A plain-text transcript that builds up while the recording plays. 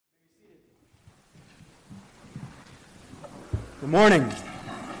Good morning.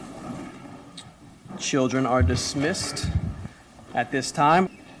 Children are dismissed at this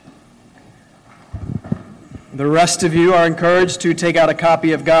time. The rest of you are encouraged to take out a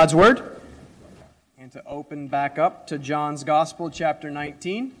copy of God's Word and to open back up to John's Gospel, chapter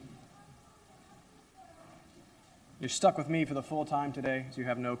 19. You're stuck with me for the full time today, so you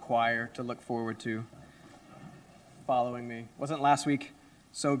have no choir to look forward to following me. Wasn't last week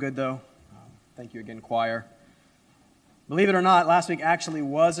so good, though? Thank you again, choir. Believe it or not, last week actually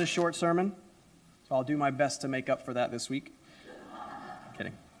was a short sermon, so I'll do my best to make up for that this week.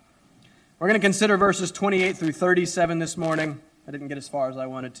 Kidding. We're going to consider verses 28 through 37 this morning. I didn't get as far as I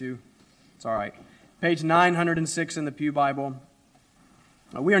wanted to. It's all right. Page 906 in the Pew Bible.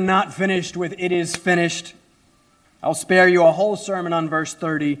 We are not finished with "It is finished." I'll spare you a whole sermon on verse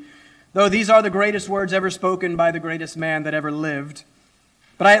 30, though these are the greatest words ever spoken by the greatest man that ever lived.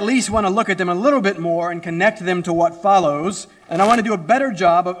 But I at least want to look at them a little bit more and connect them to what follows. And I want to do a better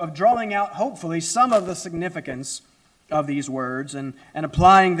job of drawing out, hopefully, some of the significance of these words and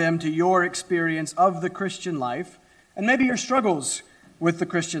applying them to your experience of the Christian life and maybe your struggles with the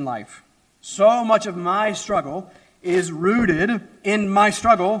Christian life. So much of my struggle is rooted in my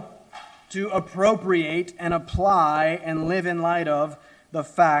struggle to appropriate and apply and live in light of the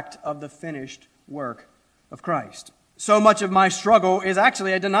fact of the finished work of Christ. So much of my struggle is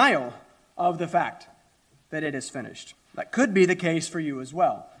actually a denial of the fact that it is finished. That could be the case for you as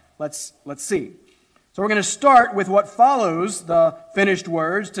well. Let's see. So we're going to start with what follows the finished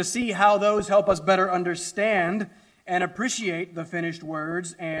words to see how those help us better understand and appreciate the finished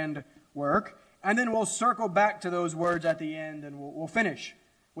words and work. And then we'll circle back to those words at the end and we'll finish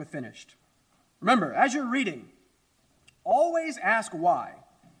with finished. Remember, as you're reading, always ask why.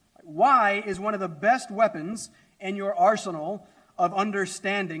 Why is one of the best weapons in your arsenal of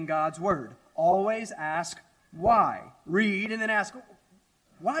understanding God's Word. Always ask why. Read and then ask,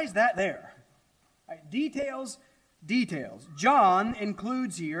 why is that there? Right, details. John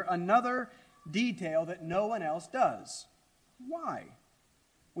includes here another detail that no one else does. Why?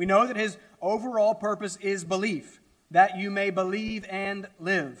 We know that his overall purpose is belief, that you may believe and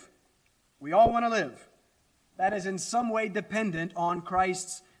live. We all want to live. That is in some way dependent on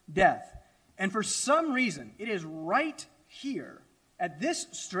Christ's death. And for some reason, it is right here, at this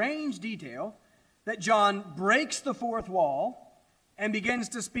strange detail, that John breaks the fourth wall and begins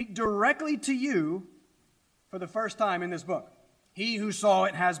to speak directly to you for the first time in this book. He who saw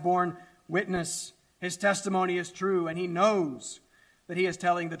it has borne witness. His testimony is true, and he knows that he is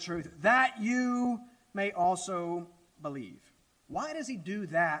telling the truth, that you may also believe. Why does he do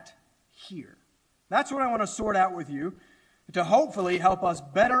that here? That's what I want to sort out with you to hopefully help us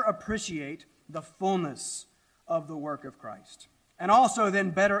better appreciate the fullness of the work of Christ. And also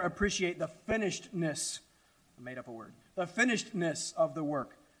then better appreciate the finishedness, I made up a word, the finishedness of the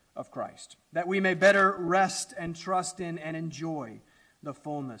work of Christ. That we may better rest and trust in and enjoy the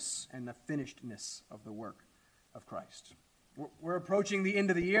fullness and the finishedness of the work of Christ. We're approaching the end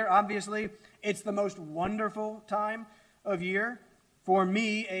of the year, obviously. It's the most wonderful time of year. For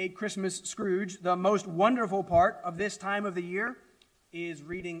me, a Christmas Scrooge, the most wonderful part of this time of the year is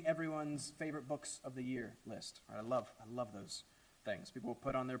reading everyone's favorite books of the year list. I love those things. People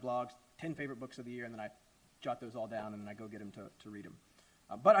put on their blogs 10 favorite books of the year, and then I jot those all down, and then I go get them to read them.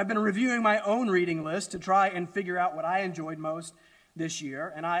 But I've been reviewing my own reading list to try and figure out what I enjoyed most this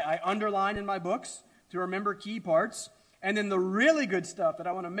year, and I underline in my books to remember key parts, and then the really good stuff that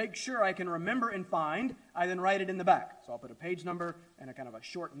I want to make sure I can remember and find, I then write it in the back. So I'll put a page number and a kind of a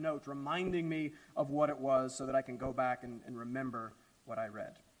short note reminding me of what it was so that I can go back and remember what I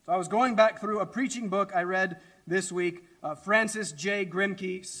read. So I was going back through a preaching book I read this week, Francis J.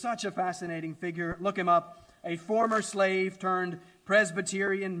 Grimke, such a fascinating figure. Look him up. A former slave turned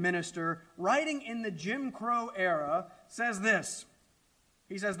Presbyterian minister, writing in the Jim Crow era, says this.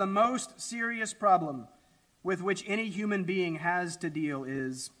 He says, the most serious problem with which any human being has to deal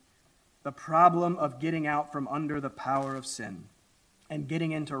is the problem of getting out from under the power of sin and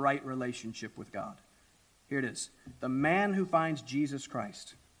getting into right relationship with God. Here it is. The man who finds Jesus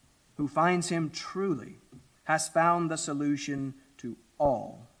Christ, who finds him truly, has found the solution to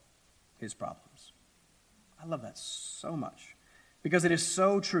all his problems. I love that so much because it is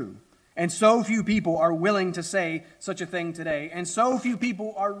so true. And so few people are willing to say such a thing today. And so few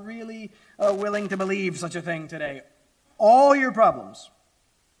people are really willing to believe such a thing today. All your problems,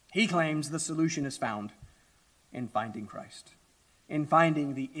 he claims the solution is found in finding Christ. In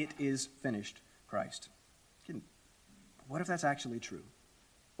finding the "it is finished" Christ. What if that's actually true?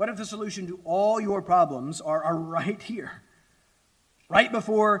 What if the solution to all your problems are right here? Right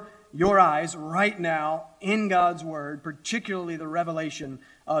before your eyes right now in God's Word, particularly the revelation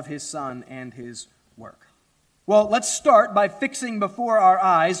of His Son and His work. Well, let's start by fixing before our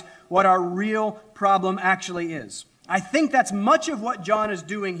eyes what our real problem actually is. I think that's much of what John is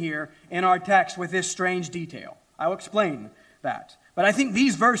doing here in our text with this strange detail. I'll explain that. But I think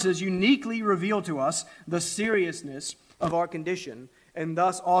these verses uniquely reveal to us the seriousness of our condition and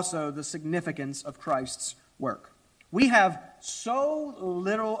thus also the significance of Christ's work. We have so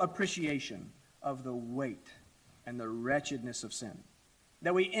little appreciation of the weight and the wretchedness of sin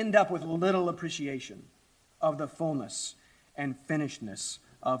that we end up with little appreciation of the fullness and finishedness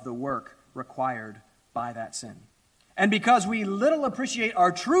of the work required by that sin. And because we little appreciate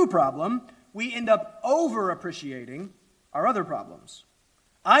our true problem, we end up over-appreciating our other problems.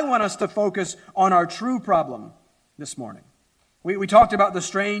 I want us to focus on our true problem this morning. We talked about the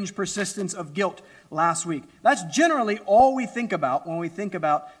strange persistence of guilt last week. That's generally all we think about when we think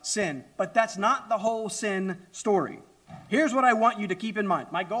about sin, but that's not the whole sin story. Here's what I want you to keep in mind.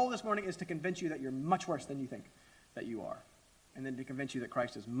 My goal this morning is to convince you that you're much worse than you think that you are, and then to convince you that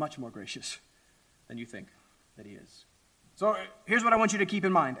Christ is much more gracious than you think that He is. So here's what I want you to keep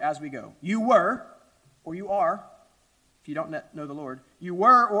in mind as we go. You were, or you are, if you don't know the Lord, you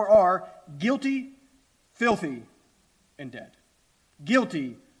were or are guilty, filthy, and dead.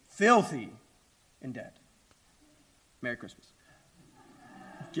 Guilty, filthy, and dead. Merry Christmas.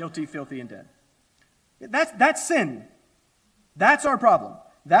 Guilty, filthy, and dead. That's sin. That's our problem.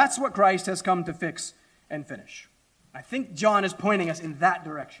 That's what Christ has come to fix and finish. I think John is pointing us in that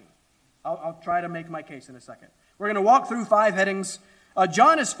direction. I'll try to make my case in a second. We're going to walk through 5 headings.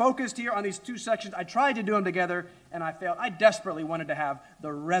 John is focused here on these 2 sections. I tried to do them together, and I failed. I desperately wanted to have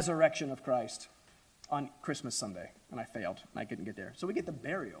the resurrection of Christ on Christmas Sunday, and I failed. I couldn't get there. So we get the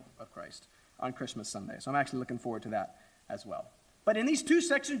burial of Christ on Christmas Sunday. So I'm actually looking forward to that as well. But in these 2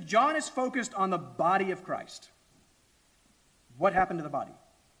 sections, John is focused on the body of Christ. What happened to the body?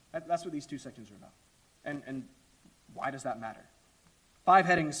 That's what these 2 sections are about. And why does that matter? 5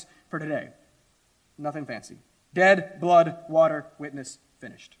 headings for today. Nothing fancy. Dead, blood, water, witness,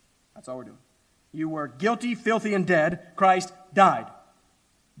 finished. That's all we're doing. You were guilty, filthy, and dead. Christ died.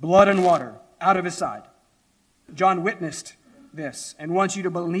 Blood and water out of His side. John witnessed this and wants you to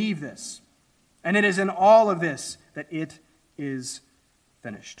believe this. And it is in all of this that it is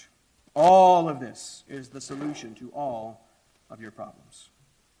finished. All of this is the solution to all of your problems.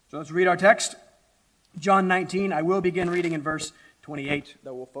 So let's read our text. John 19. I will begin reading in verse 28,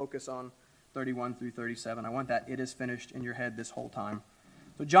 though we'll focus on 31 through 37. I want that "it is finished" in your head this whole time.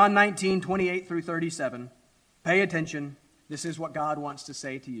 So John 19, 28 through 37. Pay attention. This is what God wants to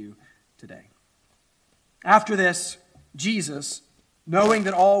say to you today. After this, Jesus, knowing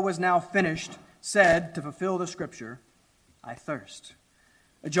that all was now finished, said, to fulfill the scripture, "I thirst."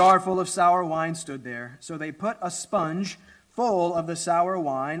 A jar full of sour wine stood there, so they put a sponge full of the sour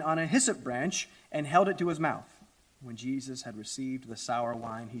wine on a hyssop branch and held it to His mouth. When Jesus had received the sour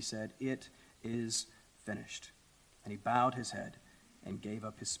wine, He said, "It is finished." And He bowed His head and gave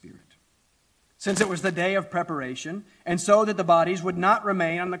up His spirit. Since it was the day of preparation, and so that the bodies would not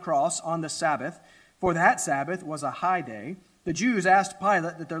remain on the cross on the Sabbath, for that Sabbath was a high day, the Jews asked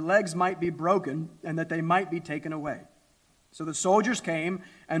Pilate that their legs might be broken and that they might be taken away. So the soldiers came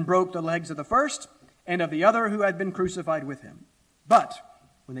and broke the legs of the first and of the other who had been crucified with Him. But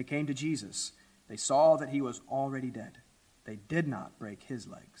when they came to Jesus, they saw that He was already dead. They did not break His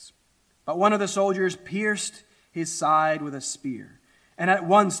legs. But one of the soldiers pierced His side with a spear, and at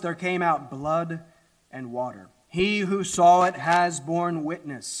once there came out blood and water. He who saw it has borne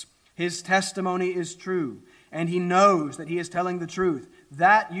witness. His testimony is true, and he knows that he is telling the truth,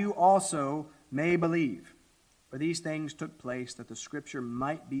 that you also may believe. For these things took place that the scripture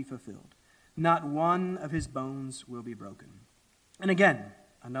might be fulfilled. Not one of his bones will be broken. And again,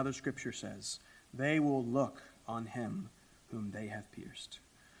 another scripture says, they will look on Him whom they have pierced.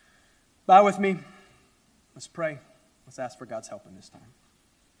 Bow with me. Let's pray. Let's ask for God's help in this time.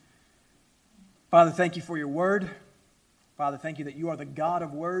 Father, thank You for Your word. Father, thank You that You are the God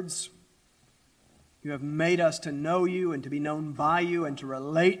of words. You have made us to know You and to be known by You and to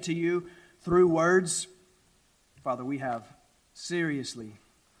relate to You through words. Father, we have seriously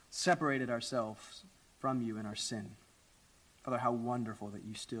separated ourselves from You in our sin. Father, how wonderful that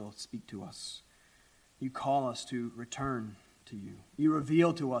You still speak to us. You call us to return to You. You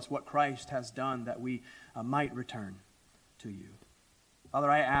reveal to us what Christ has done that we might return to You.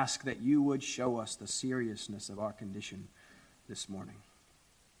 Father, I ask that You would show us the seriousness of our condition this morning.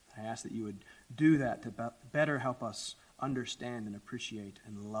 I ask that You would do that to better help us understand and appreciate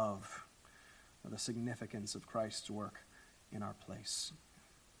and love the significance of Christ's work in our place.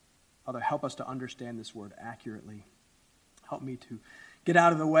 Father, help us to understand this word accurately. Help me to get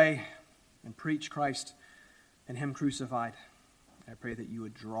out of the way and preach Christ and him crucified. I pray that you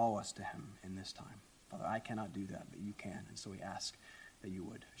would draw us to him in this time. Father, I cannot do that, but you can. And so we ask that you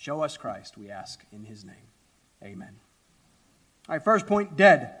would. Show us Christ, we ask in his name. Amen. All right, first point,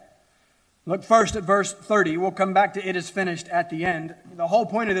 dead. Look first at verse 30. We'll come back to it is finished at the end. The whole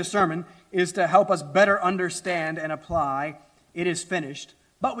point of this sermon is to help us better understand and apply it is finished.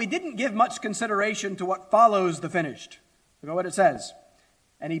 But we didn't give much consideration to what follows the finished. Look at what it says.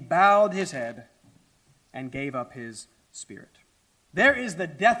 And he bowed his head and gave up his spirit. There is the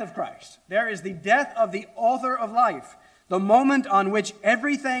death of Christ. There is the death of the author of life, the moment on which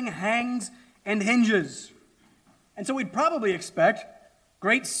everything hangs and hinges. And so we'd probably expect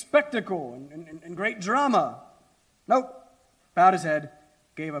great spectacle and great drama. Nope. Bowed his head,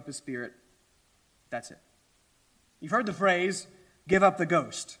 gave up his spirit. That's it. You've heard the phrase, give up the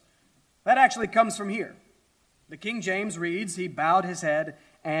ghost. That actually comes from here. The King James reads, he bowed his head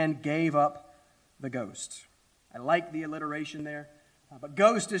and gave up the ghost. I like the alliteration there. But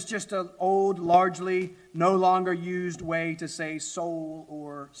ghost is just an old, largely no longer used way to say soul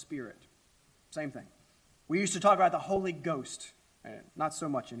or spirit. Same thing. We used to talk about the Holy Ghost. Not so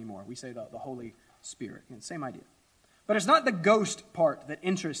much anymore. We say the Holy Spirit. Same idea. But it's not the ghost part that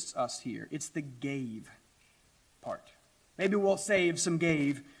interests us here. It's the gave part. Maybe we'll save some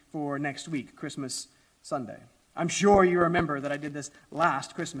gave for next week, Christmas Sunday. I'm sure you remember that I did this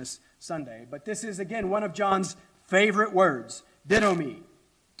last Christmas Sunday. But this is, again, one of John's favorite words. Didomi,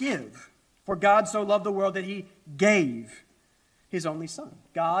 give. For God so loved the world that he gave his only Son.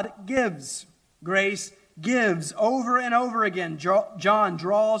 God gives. Grace gives. Over and over again, John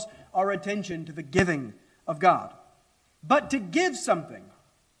draws our attention to the giving of God. But to give something,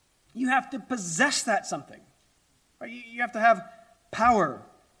 you have to possess that something. You have to have power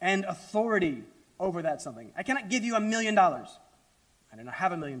and authority over that something. I cannot give you $1 million. I do not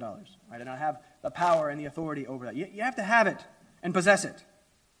have $1 million. I do not have the power and the authority over that. You have to have it and possess it.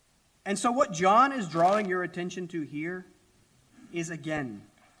 And so what John is drawing your attention to here is, again,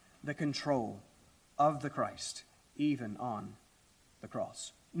 the control of the Christ, even on the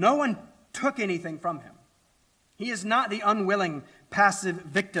cross. No one took anything from him. He is not the unwilling, passive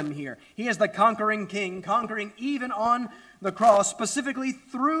victim here. He is the conquering king, conquering even on the cross, specifically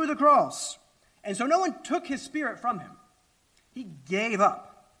through the cross. And so no one took his spirit from him. He gave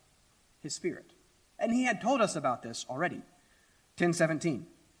up his spirit. And he had told us about this already. 10:17.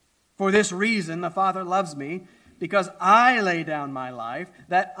 For this reason the Father loves me, because I lay down my life,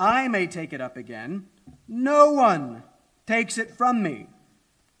 that I may take it up again. No one takes it from me,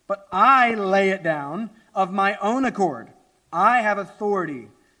 but I lay it down of my own accord. I have authority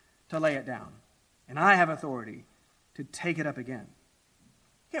to lay it down, and I have authority to take it up again.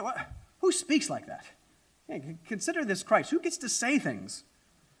 Yeah, who speaks like that? Yeah, consider this Christ. Who gets to say things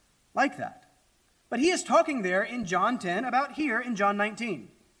like that? But he is talking there in John 10 about here in John 19.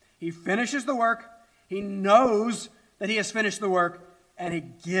 He finishes the work. He knows that he has finished the work, and he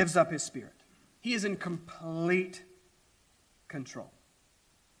gives up his spirit. He is in complete control.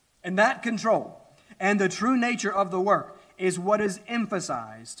 And that control and the true nature of the work is what is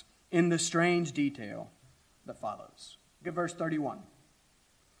emphasized in the strange detail that follows. Look at verse 31.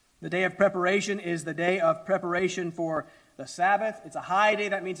 The day of preparation is the day of preparation for the Sabbath. It's a high day.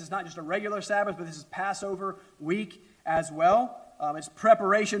 That means it's not just a regular Sabbath, but this is Passover week as well. It's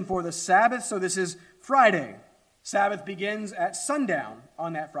preparation for the Sabbath, so this is Friday. Sabbath begins at sundown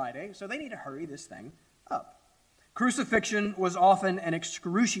on that Friday, so they need to hurry this thing up. Crucifixion was often an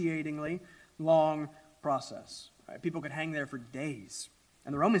excruciatingly long process. Right? People could hang there for days,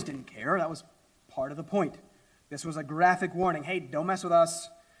 and the Romans didn't care. That was part of the point. This was a graphic warning. Hey, don't mess with us.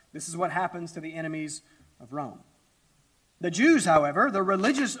 This is what happens to the enemies of Rome. The Jews, however, the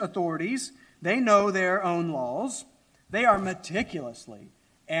religious authorities, they know their own laws. They are meticulously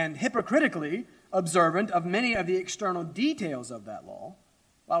and hypocritically observant of many of the external details of that law,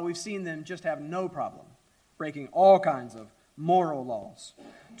 while we've seen them just have no problem breaking all kinds of moral laws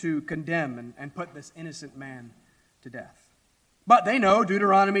to condemn and put this innocent man to death. But they know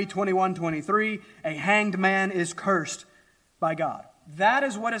Deuteronomy 21:23, a hanged man is cursed by God. That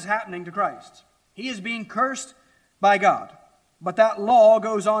is what is happening to Christ. He is being cursed by God. But that law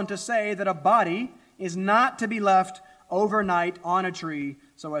goes on to say that a body is not to be left overnight on a tree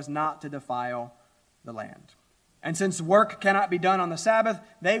so as not to defile the land. And since work cannot be done on the Sabbath,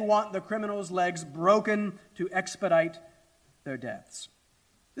 they want the criminal's legs broken to expedite their deaths.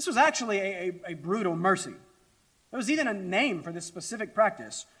 This was actually a brutal mercy. There was even a name for this specific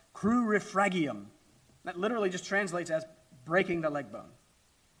practice, crurifragium. That literally just translates as breaking the leg bone.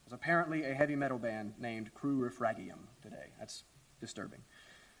 was apparently a heavy metal band named Crurifragium today. That's disturbing.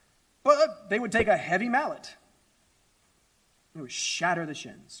 But they would take a heavy mallet. It would shatter the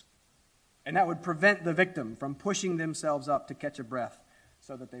shins. And that would prevent the victim from pushing themselves up to catch a breath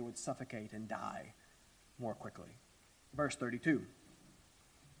so that they would suffocate and die more quickly. Verse 32.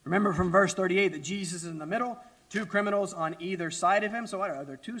 Remember from verse 38 that Jesus is in the middle, two criminals on either side of him. So what, are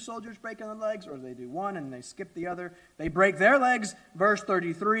there two soldiers breaking the legs, or do they do one and they skip the other? They break their legs. Verse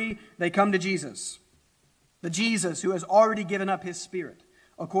 33, they come to Jesus. The Jesus who has already given up his spirit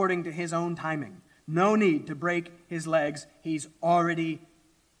according to his own timing. No need to break his legs. He's already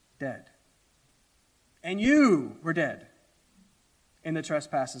dead. And you were dead in the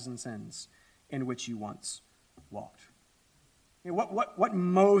trespasses and sins in which you once walked. What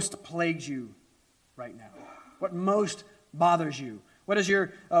most plagues you right now? What most bothers you? What is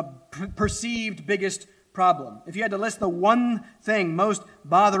your perceived biggest problem? If you had to list the one thing most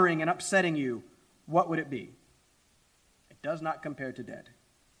bothering and upsetting you, what would it be? It does not compare to dead.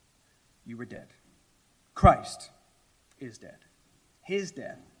 You were dead. Christ is dead. His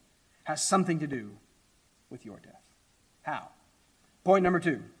death has something to do with your death. How? Point number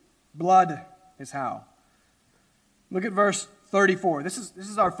 2. Blood is how. Look at verse 34. This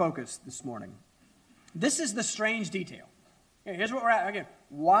is our focus this morning. This is the strange detail. Here's what we're at. Again,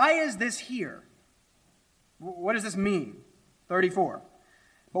 why is this here? What does this mean? 34.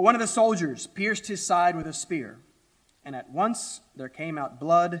 But one of the soldiers pierced his side with a spear, and at once there came out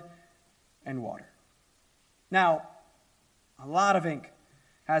blood and water. Now, a lot of ink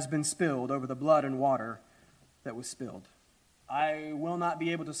has been spilled over the blood and water that was spilled. I will not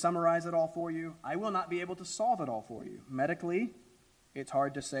be able to summarize it all for you. I will not be able to solve it all for you. Medically, it's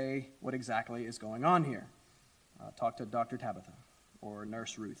hard to say what exactly is going on here. Talk to Dr. Tabitha or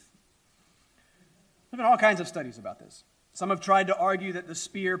Nurse Ruth. There have been all kinds of studies about this. Some have tried to argue that the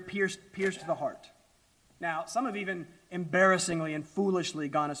spear pierced the heart. Now, some have even embarrassingly and foolishly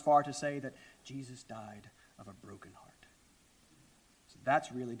gone as far to say that Jesus died of a broken heart. So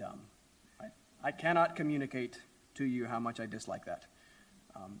that's really dumb. I cannot communicate to you how much I dislike that.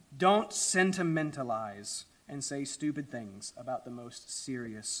 Don't sentimentalize and say stupid things about the most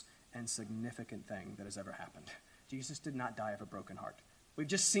serious and significant thing that has ever happened. Jesus did not die of a broken heart. We've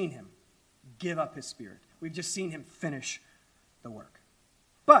just seen him give up his spirit. We've just seen him finish the work.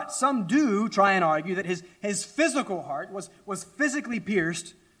 But some do try and argue that his physical heart was physically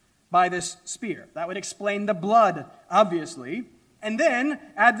pierced by this spear. That would explain the blood, obviously. And then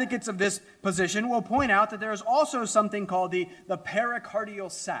advocates of this position will point out that there is also something called the pericardial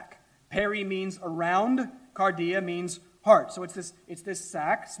sac. Peri means around, cardia means heart. So it's this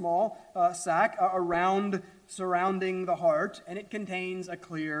sac, small sac around, surrounding the heart, and it contains a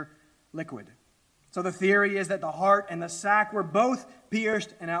clear liquid. So the theory is that the heart and the sac were both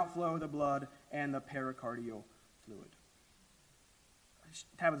pierced and outflow the blood and the pericardial fluid.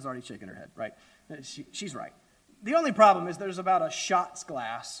 Tabitha's already shaking her head, right? She's right. The only problem is there's about a shot's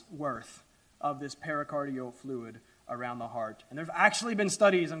glass worth of this pericardial fluid around the heart. And there's actually been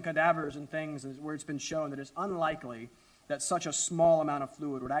studies on cadavers and things where it's been shown that it's unlikely that such a small amount of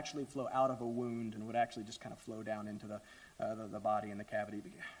fluid would actually flow out of a wound and would actually just kind of flow down into the body and the cavity.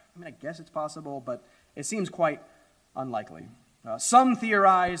 I mean, I guess it's possible, but it seems quite unlikely. Some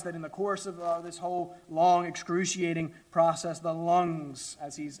theorize that in the course of this whole long, excruciating process, the lungs,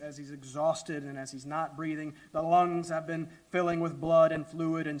 as he's exhausted and as he's not breathing, the lungs have been filling with blood and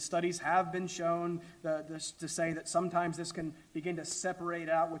fluid, and studies have been shown to say that sometimes this can begin to separate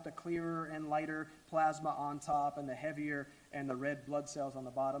out with the clearer and lighter plasma on top and the heavier and the red blood cells on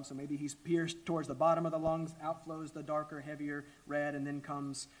the bottom. So maybe he's pierced towards the bottom of the lungs, outflows the darker, heavier red, and then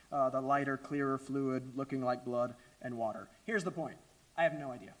comes the lighter, clearer fluid looking like blood and water. Here's the point. I have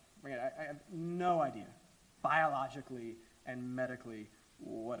no idea. I have no idea biologically and medically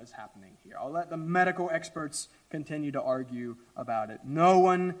what is happening here. I'll let the medical experts continue to argue about it. No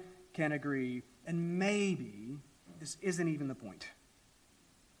one can agree, and maybe this isn't even the point.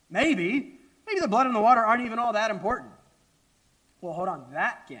 Maybe the blood and the water aren't even all that important. Well, hold on.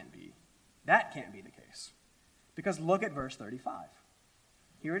 That can't be the case. Because look at verse 35.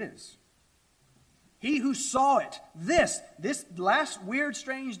 Here it is. He who saw it, this last weird,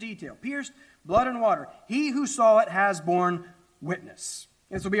 strange detail, pierced blood and water, he who saw it has borne witness.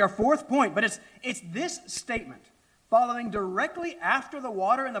 This will be our fourth point, but it's this statement following directly after the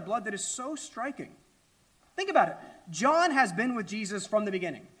water and the blood that is so striking. Think about it. John has been with Jesus from the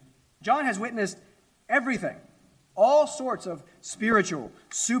beginning. John has witnessed everything, all sorts of spiritual,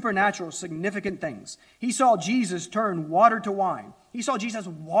 supernatural, significant things. He saw Jesus turn water to wine. He saw Jesus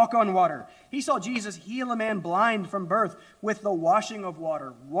walk on water. He saw Jesus heal a man blind from birth with the washing of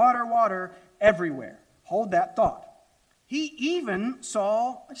water. Water, water everywhere. Hold that thought. He even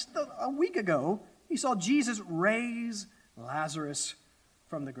saw, just a week ago, he saw Jesus raise Lazarus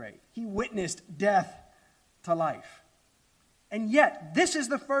from the grave. He witnessed death to life. And yet, this is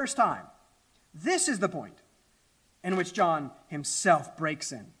the first time, this is the point in which John himself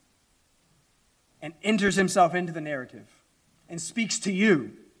breaks in and enters himself into the narrative and speaks to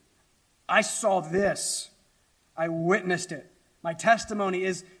you. I saw this. I witnessed it. My testimony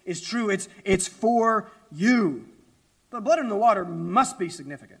is true. It's for you. The blood and the water must be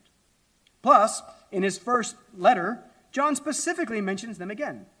significant. Plus, in his first letter, John specifically mentions them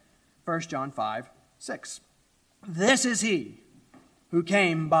again. 1 John 5:6. This is he who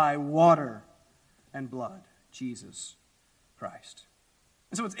came by water and blood, Jesus Christ.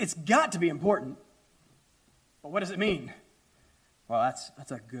 And so it's got to be important. But what does it mean? Well,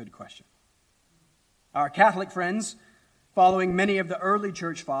 that's a good question. Our Catholic friends, following many of the early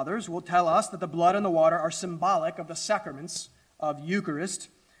church fathers, will tell us that the blood and the water are symbolic of the sacraments of Eucharist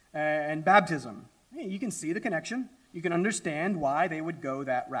and baptism. You can see the connection. You can understand why they would go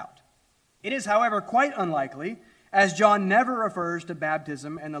that route. It is, however, quite unlikely, as John never refers to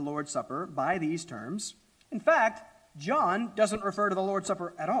baptism and the Lord's Supper by these terms. In fact, John doesn't refer to the Lord's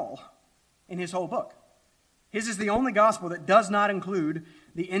Supper at all in his whole book. His is the only gospel that does not include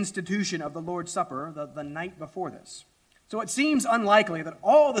the institution of the Lord's Supper the night before this. So it seems unlikely that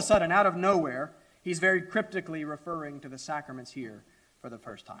all of a sudden, out of nowhere, he's very cryptically referring to the sacraments here for the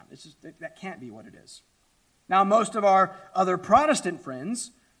first time. That can't be what it is. Now, most of our other Protestant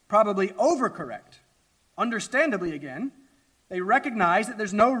friends probably overcorrect. Understandably, again, they recognize that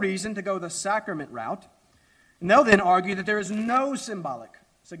there's no reason to go the sacrament route, and they'll then argue that there is no symbolic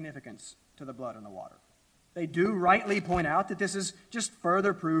significance to the blood and the water. They do rightly point out that this is just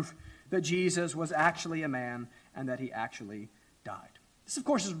further proof that Jesus was actually a man and that he actually died. This, of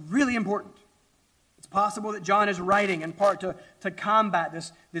course, is really important. It's possible that John is writing in part to combat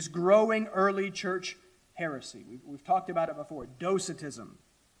this growing early church heresy. We've talked about it before, Docetism.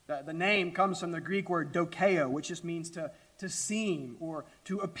 The name comes from the Greek word dokeo, which just means to seem or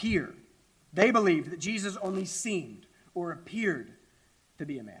to appear. They believed that Jesus only seemed or appeared to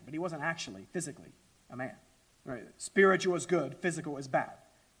be a man, but he wasn't actually physically a man. Right? Spiritual is good, physical is bad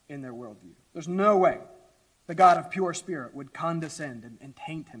in their worldview. There's no way the God of pure spirit would condescend and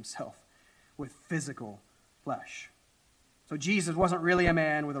taint himself with physical flesh. So Jesus wasn't really a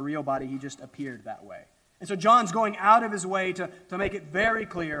man with a real body, he just appeared that way. And so John's going out of his way to make it very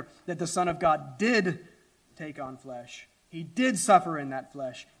clear that the Son of God did take on flesh. He did suffer in that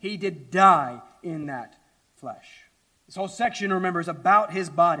flesh. He did die in that flesh. This whole section, remember, is about his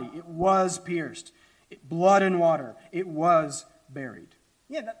body. It was pierced. Blood and water. It was buried.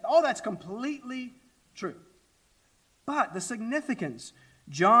 Yeah, all that's completely true. But the significance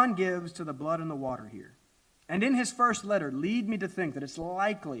John gives to the blood and the water here, and in his first letter, lead me to think that it's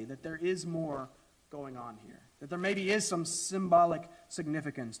likely that there is more going on here, that there maybe is some symbolic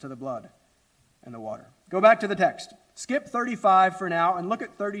significance to the blood and the water. Go back to the text. Skip 35 for now and look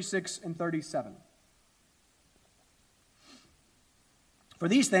at 36 and 37. For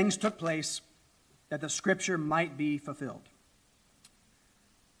these things took place that the scripture might be fulfilled.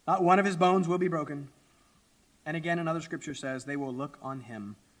 Not one of his bones will be broken. And again, another scripture says, they will look on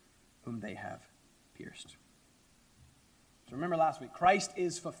him whom they have pierced. So remember last week, Christ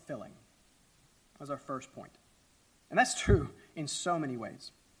is fulfilling. That was our first point. And that's true in so many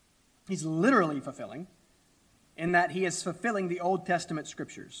ways. He's literally fulfilling in that he is fulfilling the Old Testament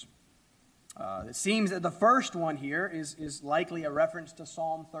scriptures. It seems that the first one here is likely a reference to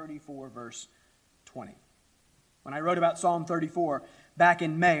Psalm 34, verse 20. When I wrote about Psalm 34 back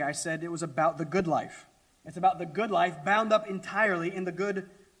in May, I said it was about the good life. It's about the good life bound up entirely in the good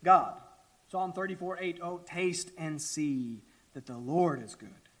God. Psalm 34:8, oh, taste and see that the Lord is good.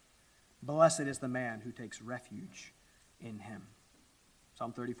 Blessed is the man who takes refuge in him.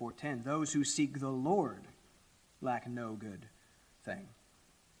 Psalm 34:10, those who seek the Lord lack no good thing.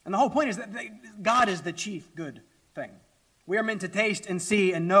 And the whole point is that God is the chief good thing. We are meant to taste and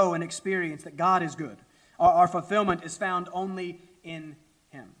see and know and experience that God is good. Our fulfillment is found only in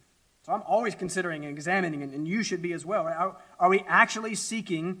him. So I'm always considering and examining, and you should be as well. Right? Are we actually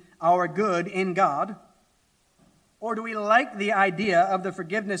seeking our good in God? Or do we like the idea of the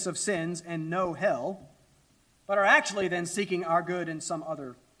forgiveness of sins and no hell, but are actually then seeking our good in some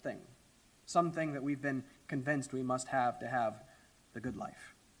other thing? Something that we've been convinced we must have to have the good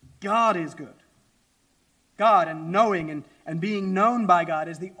life. God is good. God and knowing and being known by God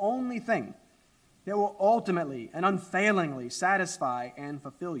is the only thing that will ultimately and unfailingly satisfy and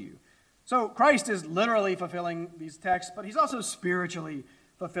fulfill you. So Christ is literally fulfilling these texts, but he's also spiritually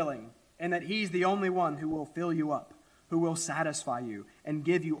fulfilling, in that he's the only one who will fill you up, who will satisfy you and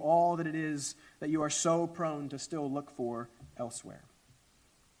give you all that it is that you are so prone to still look for elsewhere.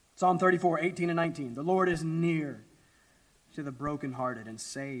 Psalm 34, 18 and 19. The Lord is near to the brokenhearted and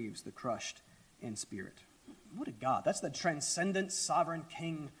saves the crushed in spirit. What a God. That's the transcendent sovereign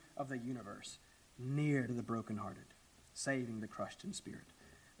King of the universe. Near to the brokenhearted, saving the crushed in spirit.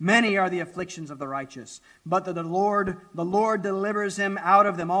 Many are the afflictions of the righteous, but the Lord delivers him out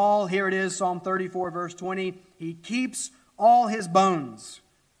of them all. Here it is, Psalm 34, verse 20. He keeps all his bones.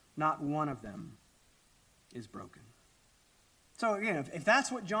 Not one of them is broken. So again, if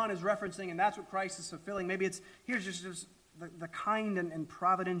that's what John is referencing and that's what Christ is fulfilling, maybe here's just the kind and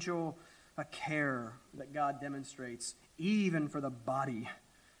providential care that God demonstrates even for the body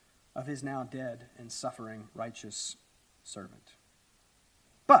of his now dead and suffering righteous servant.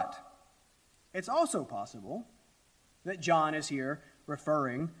 But it's also possible that John is here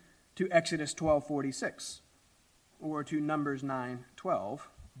referring to Exodus 12:46 or to Numbers 9:12,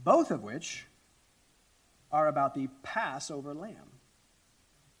 both of which are about the Passover lamb.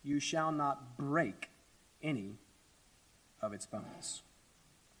 You shall not break any of its bones.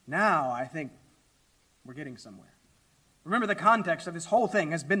 Now I think we're getting somewhere. Remember, the context of this whole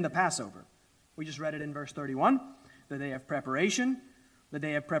thing has been the Passover. We just read it in verse 31, the day of preparation. The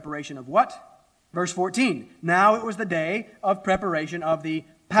day of preparation of what? Verse 14. Now it was the day of preparation of the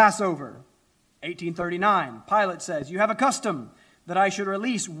Passover. 1839, Pilate says, you have a custom that I should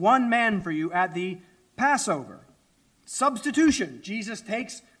release one man for you at the Passover. Substitution. Jesus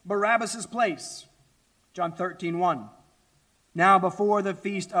takes Barabbas' place. John 13:1. Now before the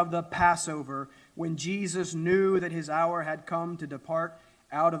feast of the Passover, when Jesus knew that his hour had come to depart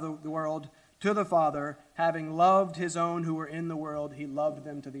out of the world to the Father, having loved his own who were in the world, he loved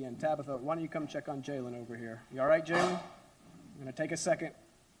them to the end. Tabitha, why don't you come check on Jalen over here? You all right, Jalen? I'm going to take a second.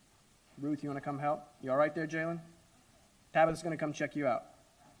 Ruth, you want to come help? You all right there, Jalen? Tabitha's going to come check you out.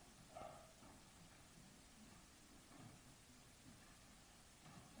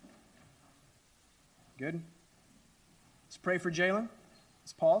 Good? Let's pray for Jalen.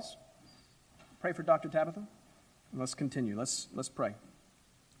 Let's pause. Pray for Dr. Tabitha. And let's continue. Let's pray.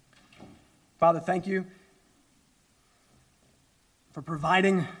 Father, thank you for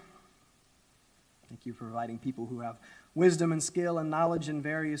providing. Thank you for providing people who have wisdom and skill and knowledge in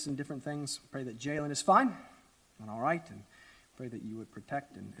various and different things. Pray that Jalen is fine and all right, and pray that you would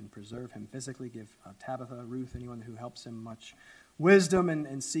protect and preserve him physically. Give Tabitha, Ruth, anyone who helps him much wisdom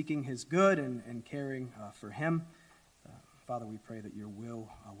in seeking his good and caring for him. Father, we pray that your will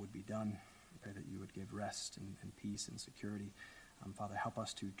would be done. We pray that you would give rest and peace and security. Father, help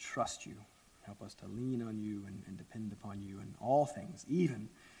us to trust you. Help us to lean on you and depend upon you in all things, even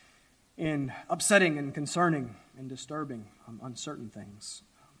in upsetting and concerning and disturbing, uncertain things.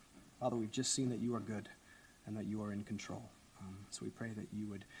 Father, we've just seen that you are good and that you are in control. So we pray that you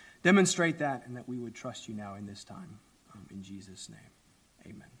would demonstrate that and that we would trust you now in this time. In Jesus' name,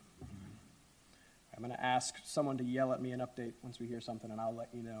 amen. I'm going to ask someone to yell at me an update once we hear something, and I'll let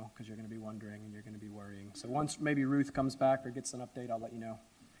you know, because you're going to be wondering and you're going to be worrying. So once maybe Ruth comes back or gets an update, I'll let you know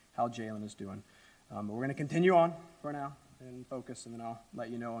how Jalen is doing. But we're going to continue on for now and focus, and then I'll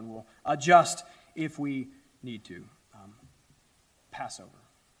let you know, and we'll adjust if we need to. Passover.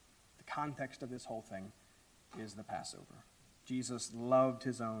 The context of this whole thing is the Passover. Jesus loved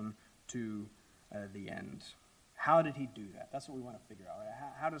his own to the end. How did he do that? That's what we want to figure out.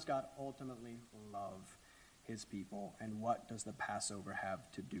 Right? How does God ultimately love his people, and what does the Passover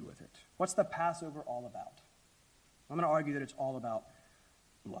have to do with it? What's the Passover all about? I'm going to argue that it's all about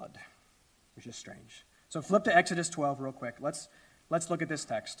blood, which is strange. So flip to Exodus 12 real quick. Let's look at this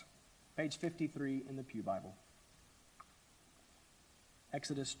text. Page 53 in the Pew Bible.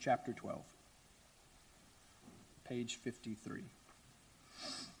 Exodus chapter 12. Page 53.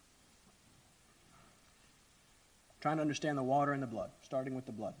 Trying to understand the water and the blood, starting with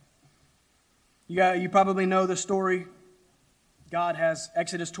the blood. You probably know the story. God has,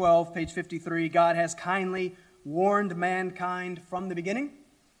 Exodus 12, page 53, God has kindly warned mankind from the beginning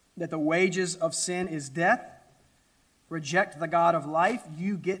that the wages of sin is death. Reject the God of life,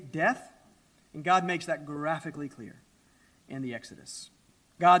 you get death. And God makes that graphically clear in the Exodus.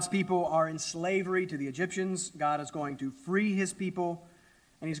 God's people are in slavery to the Egyptians. God is going to free his people,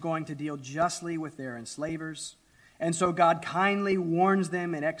 and he's going to deal justly with their enslavers. And so God kindly warns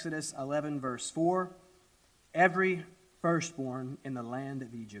them in Exodus 11, verse 4, every firstborn in the land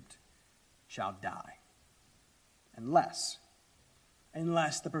of Egypt shall die, unless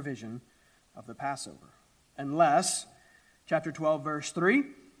the provision of the Passover. Unless, chapter 12, verse 3,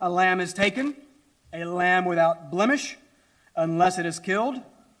 a lamb is taken, a lamb without blemish, unless it is killed,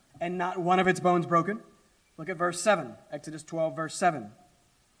 and not one of its bones broken. Look at verse 7, Exodus 12, verse 7.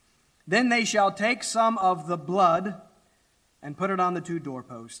 Then they shall take some of the blood and put it on the two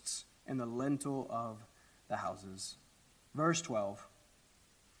doorposts and the lintel of the houses. Verse 12.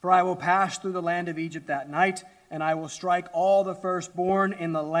 For I will pass through the land of Egypt that night, and I will strike all the firstborn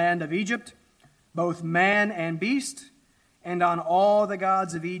in the land of Egypt, both man and beast, and on all the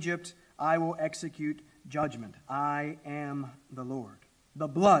gods of Egypt I will execute judgment. I am the Lord. The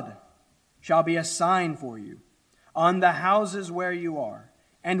blood shall be a sign for you on the houses where you are.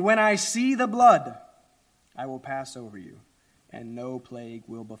 And when I see the blood, I will pass over you, and no plague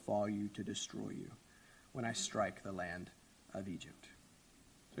will befall you to destroy you when I strike the land of Egypt.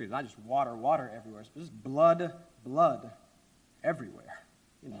 So it's not just water, water everywhere. It's just blood, blood everywhere.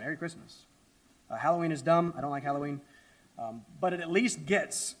 Merry Christmas. Halloween is dumb. I don't like Halloween. But it at least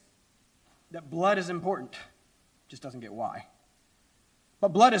gets that blood is important. Just doesn't get why.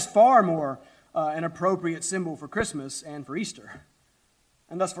 But blood is far more an appropriate symbol for Christmas and for Easter,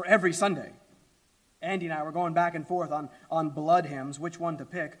 and thus for every Sunday. Andy and I were going back and forth on blood hymns, which one to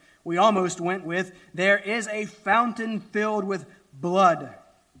pick. We almost went with, there is a fountain filled with blood,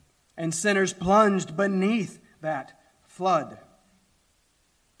 and sinners plunged beneath that flood.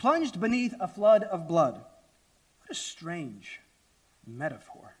 Plunged beneath a flood of blood. What a strange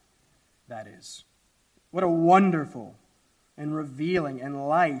metaphor that is. What a wonderful and revealing and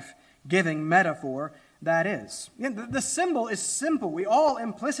life-giving metaphor that is. The symbol is simple. We all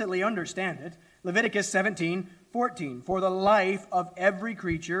implicitly understand it. Leviticus 17:14. For the life of every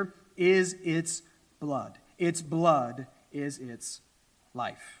creature is its blood. Its blood is its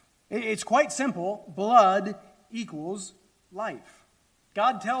life. It's quite simple. Blood equals life.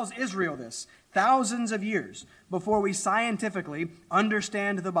 God tells Israel this thousands of years before we scientifically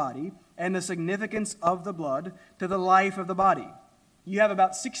understand the body and the significance of the blood to the life of the body. You have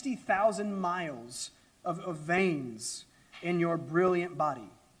about 60,000 miles of veins in your brilliant body.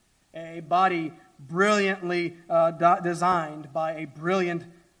 A body brilliantly designed by a brilliant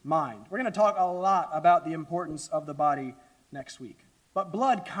mind. We're going to talk a lot about the importance of the body next week. But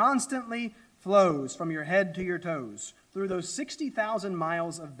blood constantly flows from your head to your toes through those 60,000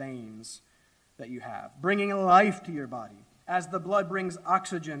 miles of veins that you have, bringing life to your body as the blood brings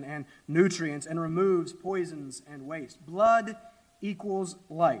oxygen and nutrients and removes poisons and waste. Blood equals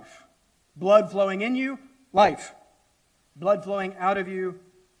life. Blood flowing in you, life. Blood flowing out of you,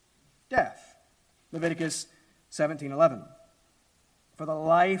 death. Leviticus 17:11. For the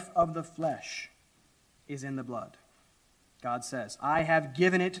life of the flesh is in the blood. God says, I have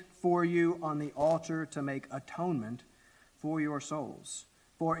given it for you on the altar to make atonement for your souls.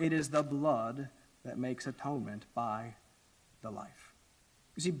 For it is the blood that makes atonement by the life.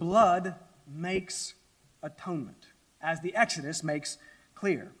 You see, blood makes atonement, as the Exodus makes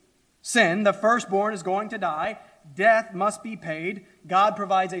clear. Sin, the firstborn, is going to die. Death must be paid. God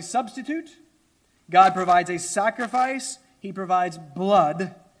provides a substitute. God provides a sacrifice. He provides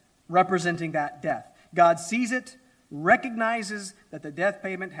blood representing that death. God sees it, recognizes that the death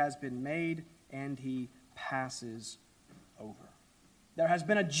payment has been made, and he passes over. There has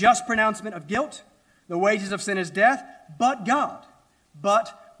been a just pronouncement of guilt. The wages of sin is death, but God,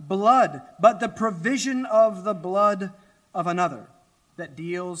 but blood, but the provision of the blood of another that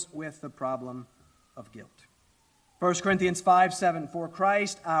deals with the problem of guilt. 1 Corinthians 5:7, for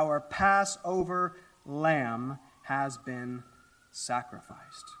Christ, our Passover lamb, has been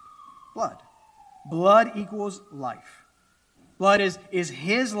sacrificed. Blood. Blood equals life. Blood is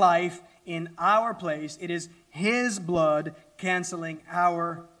his life in our place. It is his blood canceling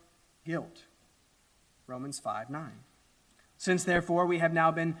our guilt. Romans 5:9. Since therefore we have now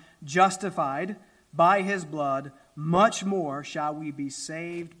been justified by his blood, much more shall we be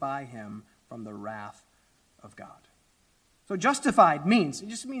saved by him from the wrath of God. So justified it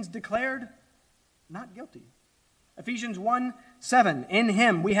just means declared not guilty. Ephesians 1:7, in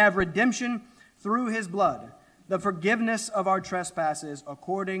him we have redemption through his blood, the forgiveness of our trespasses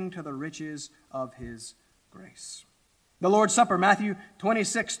according to the riches of his grace. The Lord's Supper, Matthew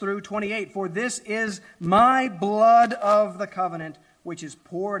 26-28, for this is my blood of the covenant, which is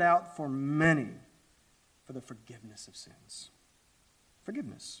poured out for many for the forgiveness of sins.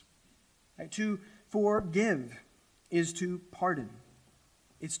 Forgiveness. Right? To forgive is to pardon.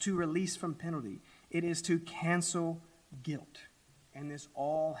 It's to release from penalty. It is to cancel guilt. And this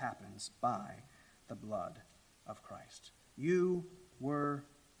all happens by the blood of Christ. You were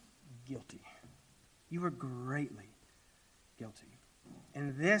guilty. You were greatly guilty.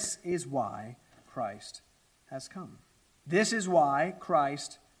 And this is why Christ has come. This is why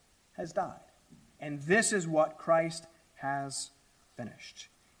Christ has died. And this is what Christ has finished.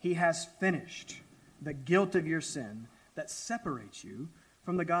 He has finished the guilt of your sin that separates you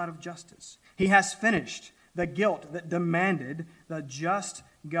from the God of justice. He has finished the guilt that demanded the just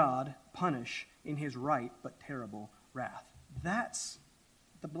God punish in his right but terrible wrath. That's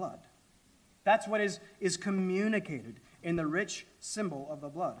the blood. That's what is communicated in the rich symbol of the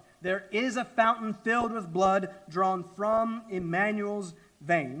blood. There is a fountain filled with blood drawn from Emmanuel's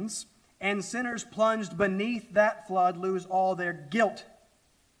veins, and sinners plunged beneath that flood lose all their guilt.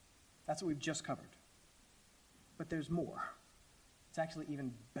 That's what we've just covered. But there's more. It's actually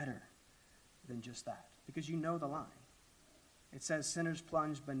even better than just that, because you know the line. It says, sinners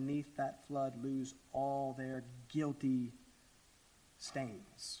plunged beneath that flood lose all their guilty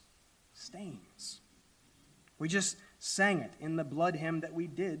stains. Stains. We just sang it in the blood hymn that we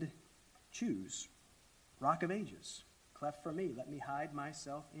did choose. Rock of Ages, cleft for me, let me hide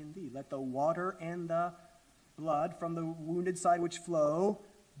myself in thee. Let the water and the blood from the wounded side which flow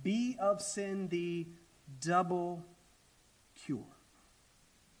be of sin the double cure.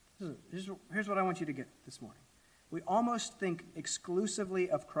 Here's what I want you to get this morning. We almost think exclusively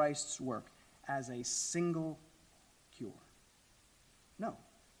of Christ's work as a single cure. No.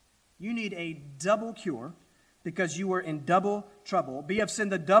 You need a double cure because you were in double trouble. Be of sin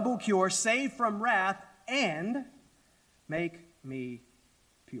the double cure, save from wrath, and make me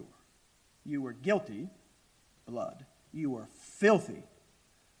pure. You were guilty, blood. You were filthy.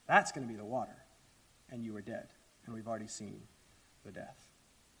 That's going to be the water. And you were dead. And we've already seen the death.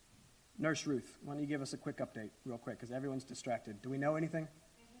 Nurse Ruth, why don't you give us a quick update real quick, because everyone's distracted. Do we know anything?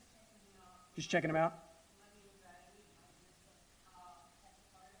 Just checking him out?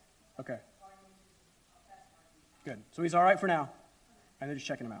 Okay. Good. So he's all right for now, and they're just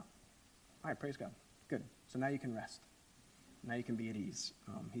checking him out. All right, praise God. Good. So now you can rest. Now you can be at ease.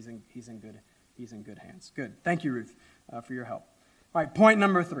 He's in good hands. Good. Thank you, Ruth, for your help. All right, point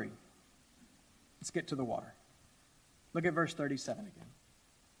number 3. Let's get to the water. Look at verse 37 again.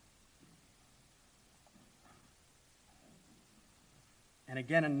 And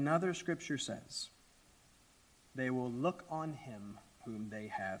again, another scripture says, they will look on him whom they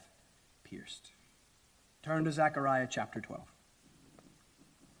have pierced. Turn to Zechariah chapter 12,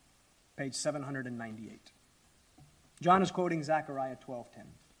 page 798. John is quoting Zechariah 12:10,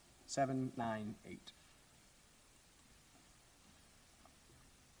 798.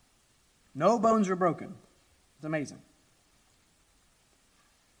 No bones were broken. It's amazing.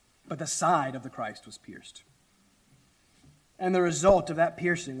 But the side of the Christ was pierced. And the result of that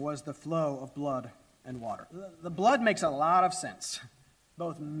piercing was the flow of blood and water. The blood makes a lot of sense,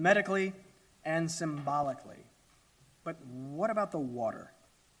 both medically and symbolically. But what about the water?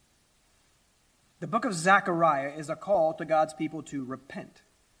 The book of Zechariah is a call to God's people to repent.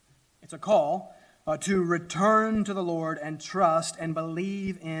 It's a call to return to the Lord and trust and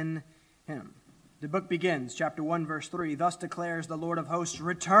believe in him. The book begins, chapter 1, verse 3, thus declares the Lord of hosts,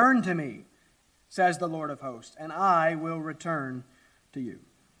 return to me, says the Lord of hosts, and I will return to you.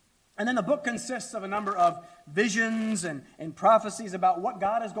 And then the book consists of a number of visions and prophecies about what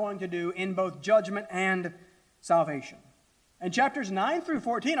God is going to do in both judgment and salvation. And chapters 9 through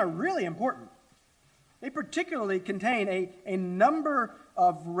 14 are really important. They particularly contain a number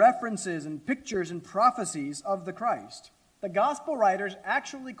of references and pictures and prophecies of the Christ. The gospel writers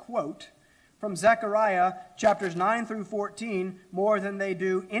actually quote from Zechariah chapters 9 through 14 more than they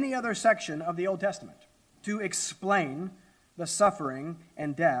do any other section of the Old Testament to explain the suffering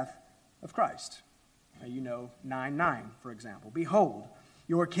and death of Christ. Now, you know 9:9, for example. Behold,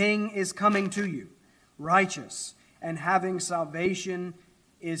 your king is coming to you, righteous and having salvation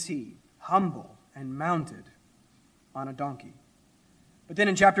is he, humble and mounted on a donkey. But then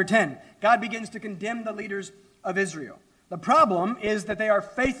in chapter 10, God begins to condemn the leaders of Israel. The problem is that they are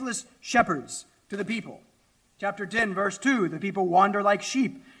faithless shepherds to the people. Chapter 10, verse 2, the people wander like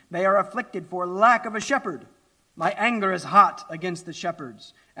sheep. They are afflicted for lack of a shepherd. My anger is hot against the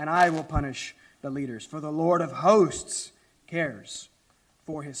shepherds, and I will punish the leaders. For the Lord of hosts cares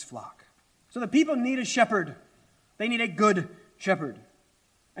for his flock. So the people need a shepherd. They need a good shepherd.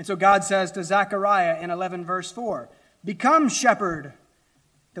 And so God says to Zechariah in 11, verse 4, become shepherd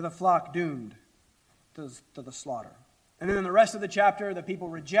to the flock doomed to the slaughter. And then in the rest of the chapter, the people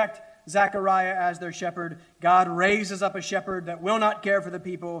reject Zechariah as their shepherd. God raises up a shepherd that will not care for the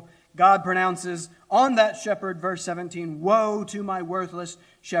people. God pronounces on that shepherd, verse 17, woe to my worthless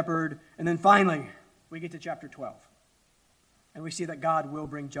shepherd. And then finally, we get to chapter 12. And we see that God will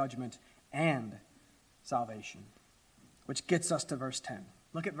bring judgment and salvation. which gets us to verse 10.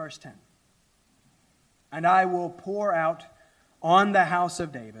 Look at verse 10. And I will pour out on the house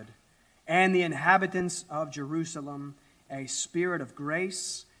of David and the inhabitants of Jerusalem a spirit of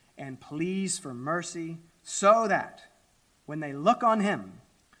grace and pleas for mercy, so that when they look on him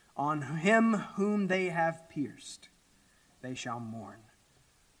whom they have pierced, they shall mourn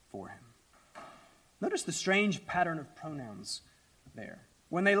for him. Notice the strange pattern of pronouns there.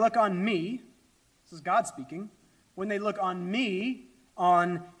 When they look on me, this is God speaking, when they look on me,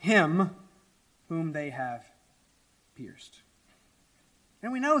 on him whom they have pierced.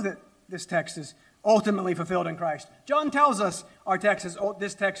 And we know that this text is ultimately fulfilled in Christ. John tells us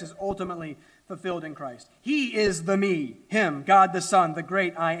this text is ultimately fulfilled in Christ. He is the me, him, God the Son, the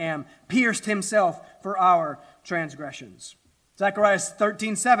great I am, pierced himself for our transgressions. Zechariah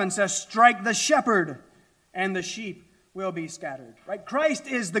 13:7 says, strike the shepherd and the sheep will be scattered. Right? Christ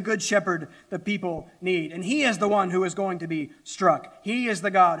is the good shepherd the people need, and he is the one who is going to be struck. He is the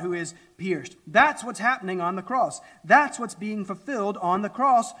God who is pierced. That's what's happening on the cross. That's what's being fulfilled on the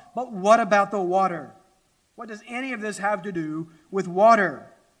cross. But what about the water? What does any of this have to do with water?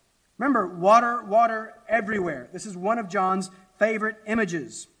 Remember, water everywhere. This is one of John's favorite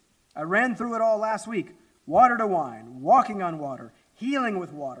images. I ran through it all last week. Water to wine, walking on water, healing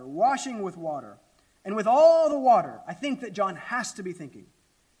with water, washing with water. And with all the water, I think that John has to be thinking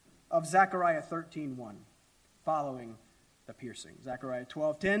of Zechariah 13:1, following the piercing. Zechariah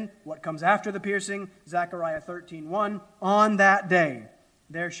 12:10, what comes after the piercing? Zechariah 13:1, on that day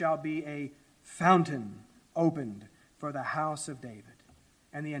there shall be a fountain opened for the house of David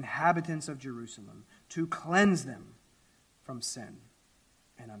and the inhabitants of Jerusalem to cleanse them from sin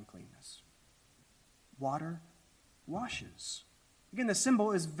and uncleanness. Water washes. Again, the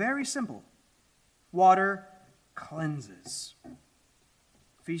symbol is very simple. Water cleanses.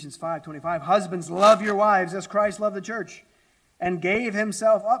 Ephesians 5:25, husbands, love your wives as Christ loved the church and gave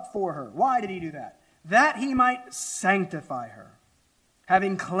himself up for her. Why did he do that? That he might sanctify her,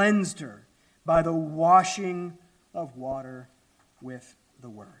 having cleansed her by the washing of water with the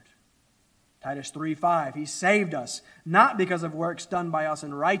word. Titus 3:5, he saved us, not because of works done by us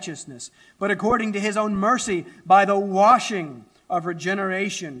in righteousness, but according to his own mercy, by the washing of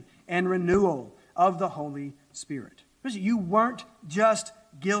regeneration and renewal of the Holy Spirit. Listen, you weren't just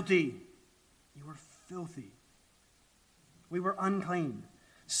guilty. You were filthy. We were unclean.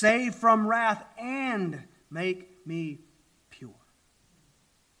 Save from wrath and make me pure.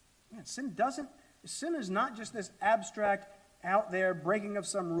 Man, sin is not just this abstract, out there breaking of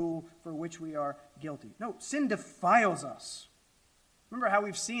some rule for which we are guilty. No, sin defiles us. Remember how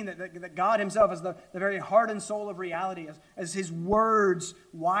we've seen that God himself is the very heart and soul of reality, as his words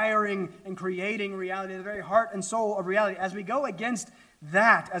wiring and creating reality, the very heart and soul of reality. As we go against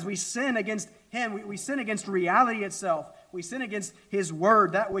that, as we sin against him, we sin against reality itself. We sin against his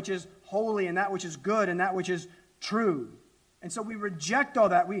word, that which is holy and that which is good and that which is true. And so we reject all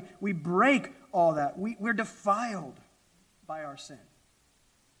that. We break all that. We're defiled by our sin.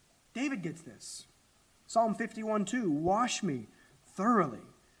 David gets this. Psalm 51:2, wash me thoroughly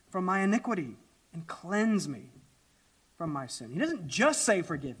from my iniquity and cleanse me from my sin. He doesn't just say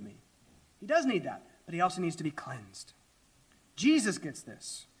forgive me. He does need that, but he also needs to be cleansed. Jesus gets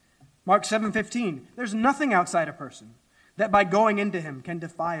this. Mark 7:15, there's nothing outside a person that by going into him can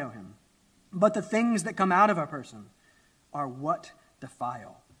defile him, but the things that come out of a person are what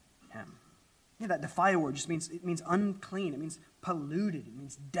defile him. Yeah, that defile word just means unclean. It means polluted. It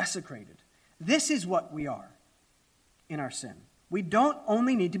means desecrated. This is what we are in our sin. We don't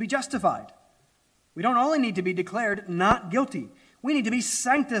only need to be justified. We don't only need to be declared not guilty. We need to be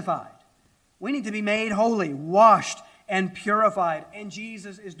sanctified. We need to be made holy, washed, and purified. And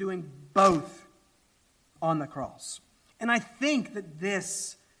Jesus is doing both on the cross. And I think that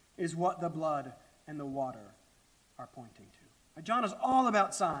this is what the blood and the water are pointing to. John is all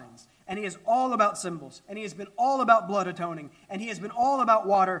about signs, and he is all about symbols, and he has been all about blood atoning, and he has been all about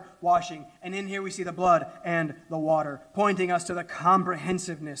water washing. And in here we see the blood and the water, pointing us to the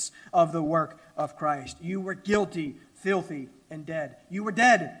comprehensiveness of the work of Christ. You were guilty, filthy, and dead. You were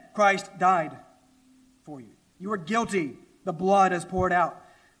dead. Christ died for you. You were guilty. The blood is poured out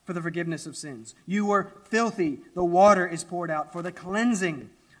for the forgiveness of sins. You were filthy. The water is poured out for the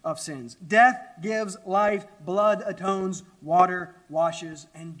cleansing of sins. Death gives life, blood atones, water washes,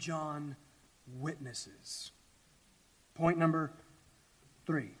 and John witnesses. Point number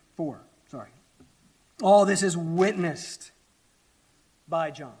 4. All this is witnessed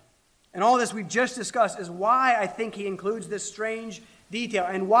by John. And all this we've just discussed is why I think he includes this strange detail,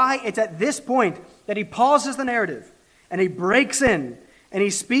 and why it's at this point that he pauses the narrative and he breaks in and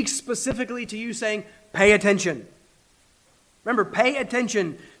he speaks specifically to you saying, pay attention. Remember, pay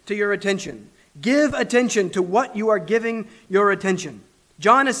attention to your attention. Give attention to what you are giving your attention.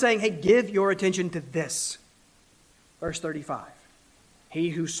 John is saying, hey, give your attention to this. Verse 35.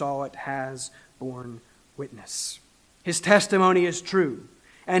 He who saw it has borne witness. His testimony is true,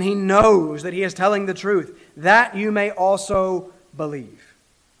 and he knows that he is telling the truth, that you may also believe.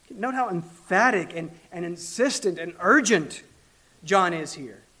 Note how emphatic and insistent and urgent John is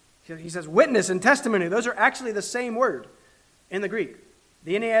here. He says witness and testimony. Those are actually the same word in the Greek.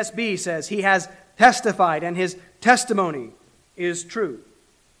 The NASB says he has testified and his testimony is true.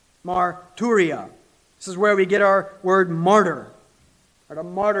 Marturia. This is where we get our word martyr. Or a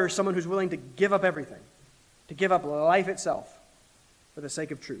martyr is someone who's willing to give up everything, to give up life itself for the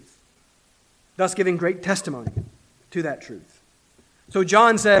sake of truth, thus giving great testimony to that truth. So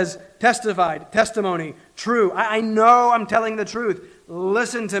John says, testified, testimony, true. I know I'm telling the truth.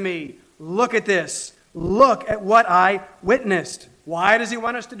 Listen to me. Look at this. Look at what I witnessed. Why does he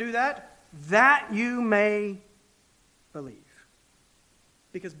want us to do that? That you may believe.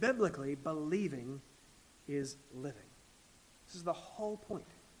 Because biblically, believing is living. This is the whole point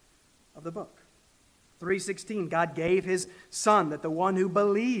of the book. 3:16, God gave his Son that the one who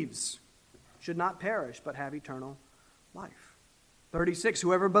believes should not perish but have eternal life. 36,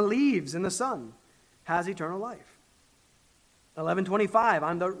 whoever believes in the Son has eternal life. 11:25,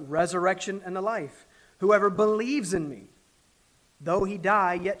 I'm the resurrection and the life. Whoever believes in me, though he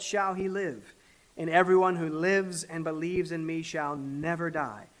die, yet shall he live. And everyone who lives and believes in me shall never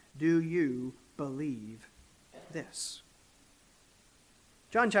die. Do you believe this?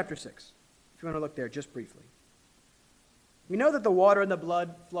 John chapter 6, if you want to look there just briefly. We know that the water and the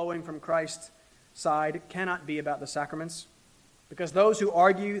blood flowing from Christ's side cannot be about the sacraments, because those who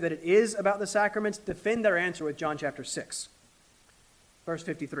argue that it is about the sacraments defend their answer with John chapter 6, verse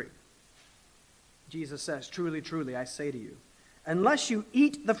 53. Jesus says, truly, truly, I say to you, unless you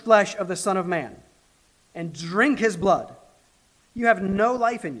eat the flesh of the Son of Man and drink his blood, you have no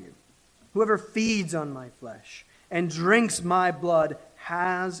life in you. Whoever feeds on my flesh and drinks my blood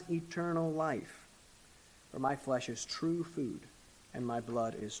has eternal life. For my flesh is true food, and my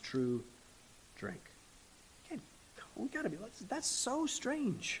blood is true drink. That's so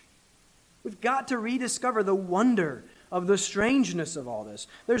strange. We've got to rediscover the wonder of the strangeness of all this.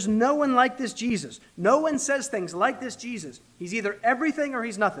 There's no one like this Jesus. No one says things like this Jesus. He's either everything or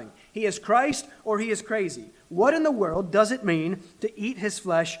he's nothing. He is Christ or he is crazy. What in the world does it mean to eat his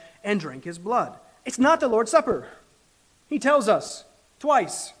flesh and drink his blood? It's not the Lord's Supper. He tells us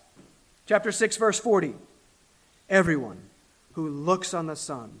twice. Chapter 6, verse 40. Everyone who looks on the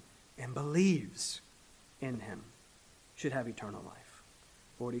Son and believes in him should have eternal life.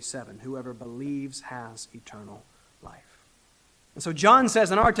 47. Whoever believes has eternal life. And so John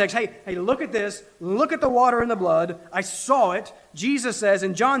says in our text, hey, look at this. Look at the water and the blood. I saw it. Jesus says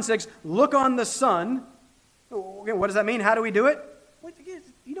in John 6, look on the Son. Okay, what does that mean? How do we do it?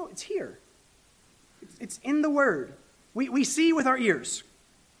 It's here. It's in the Word. We see with our ears.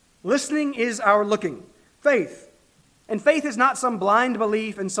 Listening is our looking. Faith. And faith is not some blind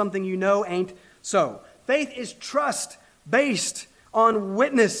belief in something you know ain't so. Faith is trust based on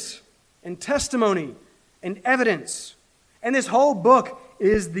witness and testimony and evidence. And this whole book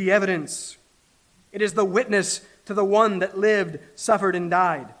is the evidence. It is the witness to the one that lived, suffered, and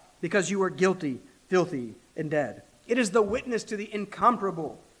died because you were guilty, filthy, and dead. It is the witness to the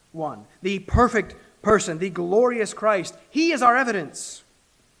incomparable one, the perfect person, the glorious Christ. He is our evidence.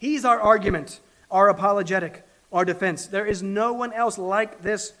 He's our argument, our apologetic, our defense. There is no one else like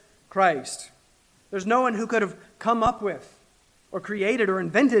this Christ. There's no one who could have come up with or created or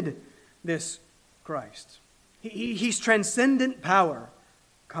invented this Christ. He's transcendent power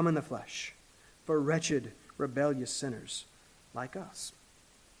come in the flesh for wretched, rebellious sinners like us.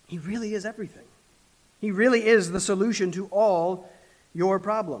 He really is everything. He really is the solution to all your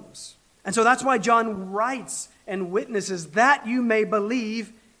problems. And so that's why John writes and witnesses that you may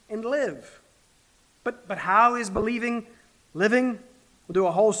believe and live. But how is believing living? We'll do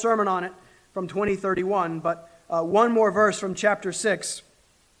a whole sermon on it from 2031, but one more verse from chapter 6.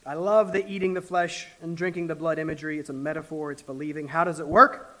 I love the eating the flesh and drinking the blood imagery. It's a metaphor. It's believing. How does it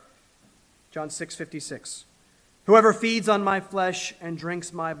work? John 6:56. Whoever feeds on my flesh and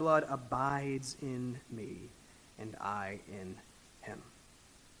drinks my blood abides in me, and I in him.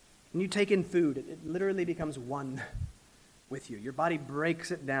 When you take in food, it literally becomes one with you. Your body breaks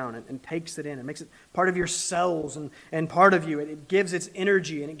it down and takes it in and makes it part of your cells and part of you. It gives its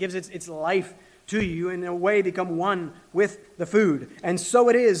energy and it gives its life to you, and in a way become one with the food. And so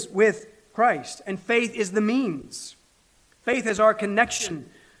it is with Christ. And faith is the means. Faith is our connection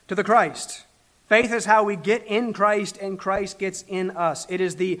to the Christ. Faith is how we get in Christ and Christ gets in us. It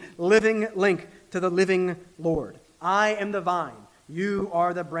is the living link to the living Lord. I am the vine. You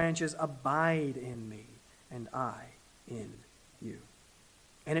are the branches. Abide in me, and I in you.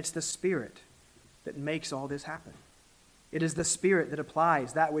 And it's the Spirit that makes all this happen. It is the Spirit that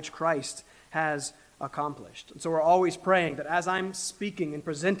applies that which Christ has accomplished. And so we're always praying that as I'm speaking and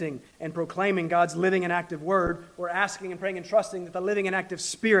presenting and proclaiming God's living and active word, we're asking and praying and trusting that the living and active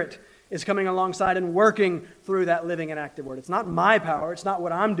Spirit is coming alongside and working through that living and active word. It's not my power. It's not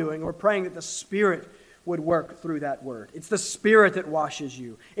what I'm doing. We're praying that the Spirit would work through that word. It's the Spirit that washes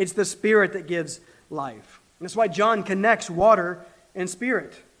you. It's the Spirit that gives life. And that's why John connects water and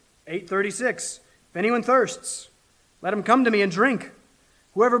Spirit. 8:36, if anyone thirsts, let him come to me and drink.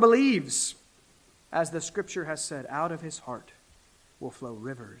 Whoever believes, as the Scripture has said, out of his heart will flow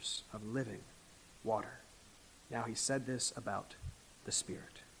rivers of living water. Now he said this about the Spirit.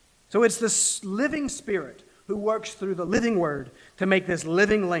 So it's the living Spirit who works through the living Word to make this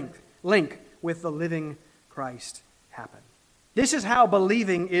living link with the living Christ happen. This is how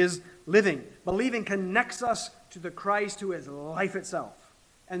believing is living. Believing connects us to the Christ who is life itself.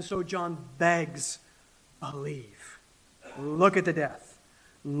 And so John begs, believe. Look at the death.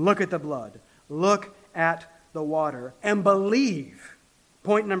 Look at the blood. Look at the water. And believe,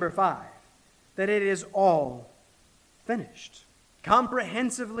 point number 5, that it is all finished.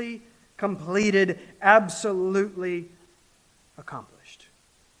 Comprehensively completed, absolutely accomplished.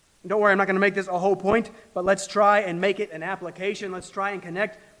 Don't worry, I'm not going to make this a whole point, but let's try and make it an application. Let's try and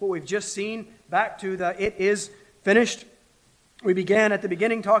connect what we've just seen back to the it is finished. We began at the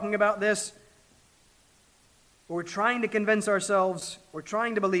beginning talking about this. We're trying to convince ourselves, we're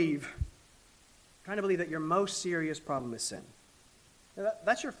trying to believe that your most serious problem is sin.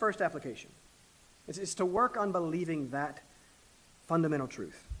 That's your first application. It's to work on believing that fundamental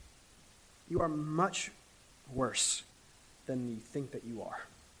truth. You are much worse than you think that you are.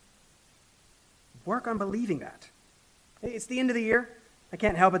 Work on believing that. It's the end of the year. I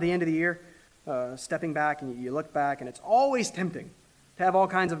can't help at the end of the year stepping back and you look back, and it's always tempting to have all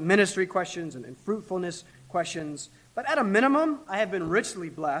kinds of ministry questions and fruitfulness questions. But at a minimum, I have been richly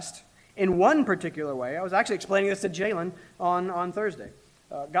blessed in one particular way. I was actually explaining this to Jalen on Thursday.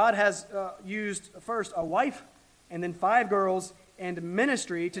 God has used first a wife and then 5 girls and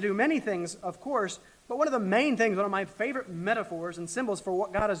ministry to do many things, of course, but one of the main things, one of my favorite metaphors and symbols for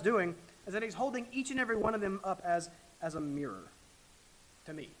what God is doing is that he's holding each and every one of them up as a mirror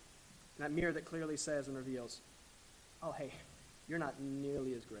to me. And that mirror that clearly says and reveals, oh, hey, you're not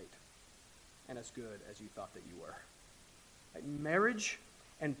nearly as great and as good as you thought that you were. Like marriage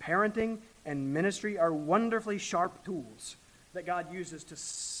and parenting and ministry are wonderfully sharp tools that God uses to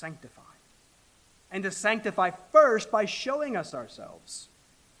sanctify. And to sanctify first by showing us ourselves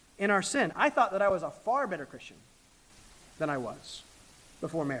in our sin. I thought that I was a far better Christian than I was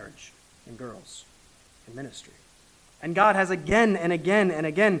before marriage and girls and ministry. And God has again and again and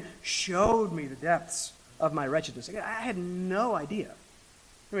again showed me the depths of my wretchedness. Again, I had no idea.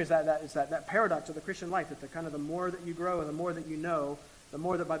 I mean, it's that paradox of the Christian life, that the more that you grow and the more that you know, the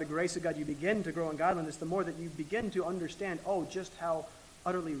more that by the grace of God you begin to grow in godliness, the more that you begin to understand, just how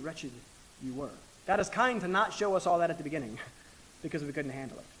utterly wretched you were. God is kind to not show us all that at the beginning because we couldn't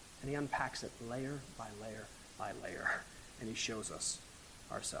handle it. And he unpacks it layer by layer by layer, and he shows us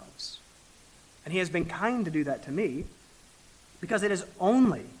ourselves. And he has been kind to do that to me because it is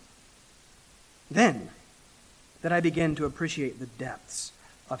only then that I begin to appreciate the depths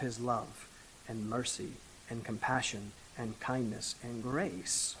of his love and mercy and compassion and kindness and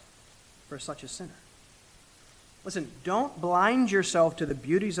grace for such a sinner. Listen, don't blind yourself to the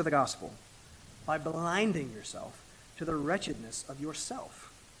beauties of the gospel by blinding yourself to the wretchedness of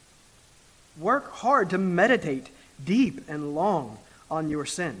yourself. Work hard to meditate deep and long on your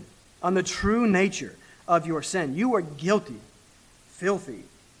sin, on the true nature of your sin. You are guilty, filthy,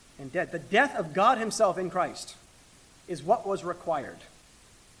 and dead. The death of God himself in Christ is what was required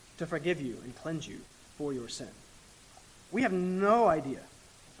to forgive you and cleanse you for your sin. We have no idea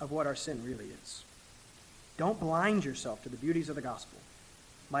of what our sin really is. Don't blind yourself to the beauties of the gospel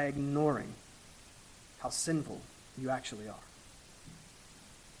by ignoring how sinful you actually are.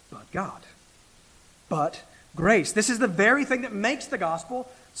 But God. But grace. This is the very thing that makes the gospel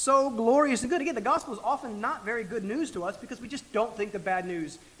so glorious and good. Again, the gospel is often not very good news to us because we just don't think the bad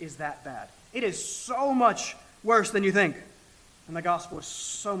news is that bad. It is so much worse than you think. And the gospel is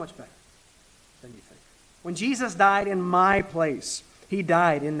so much better than you think. When Jesus died in my place, he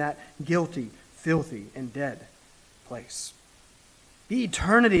died in that guilty, filthy, and dead place. The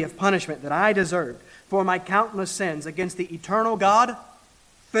eternity of punishment that I deserved for my countless sins against the eternal God,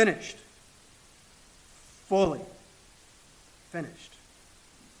 finished. fully finished.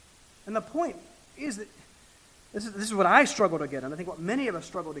 And the point is that this is what I struggle to get, and I think what many of us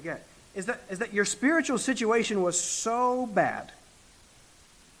struggle to get, is that your spiritual situation was so bad,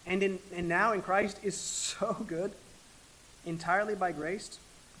 and now in Christ is so good, entirely by grace,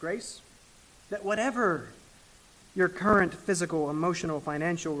 that whatever your current physical, emotional,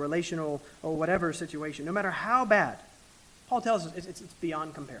 financial, relational, or whatever situation, no matter how bad, Paul tells us it's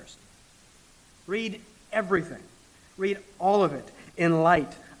beyond comparison. Read everything. Read all of it in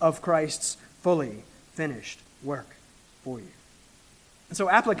light of Christ's fully finished work for you. And so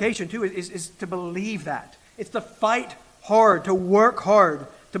application, too, is to believe that. It's to fight hard, to work hard,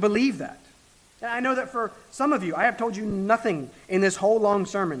 to believe that. And I know that for some of you, I have told you nothing in this whole long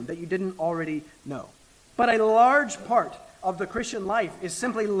sermon that you didn't already know. But a large part of the Christian life is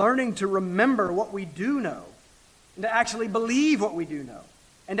simply learning to remember what we do know, and to actually believe what we do know,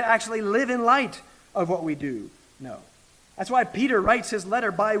 and to actually live in light of what we do know. That's why Peter writes his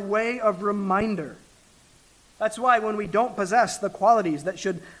letter by way of reminder. That's why when we don't possess the qualities that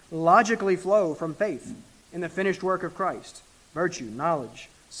should logically flow from faith in the finished work of Christ, virtue, knowledge,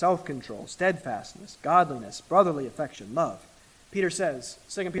 self-control, steadfastness, godliness, brotherly affection, love, Peter says,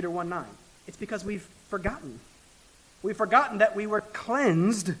 2 Peter 1:9, it's because we've forgotten. We've forgotten that we were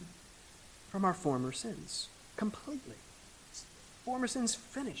cleansed from our former sins completely. Former sins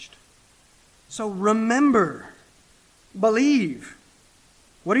finished. So remember, believe.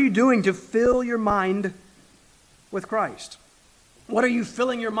 What are you doing to fill your mind with Christ? What are you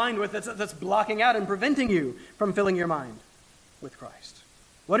filling your mind with that's blocking out and preventing you from filling your mind with Christ?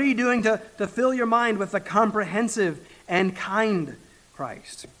 What are you doing to fill your mind with the comprehensive and kind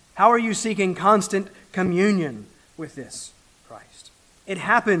Christ? How are you seeking constant communion with this Christ? It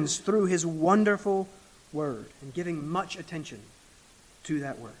happens through his wonderful word and giving much attention to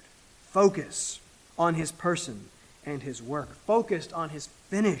that word. Focus on his person and his work. Focused on his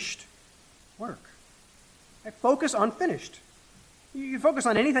finished work. Focus on finished. You focus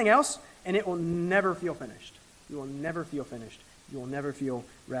on anything else, and it will never feel finished. You will never feel finished. You will never feel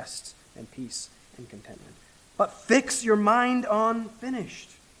rest and peace and contentment. But fix your mind on finished.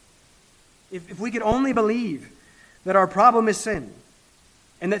 If we could only believe that our problem is sin,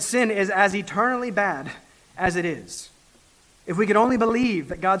 and that sin is as eternally bad as it is, if we could only believe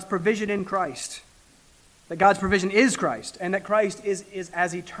that God's provision in Christ, that God's provision is Christ, and that Christ is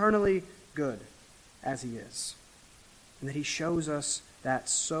as eternally good as he is, and that he shows us that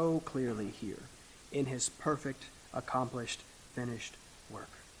so clearly here in his perfect, accomplished, finished work.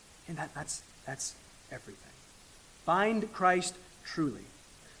 And that's everything. Find Christ truly.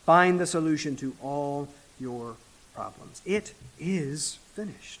 Find the solution to all your problems. It is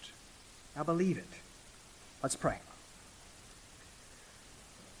finished. Now believe it. Let's pray.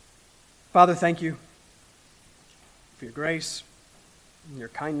 Father, thank you for your grace and your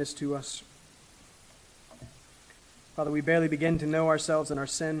kindness to us. Father, we barely begin to know ourselves and our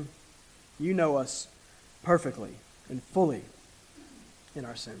sin. You know us perfectly and fully in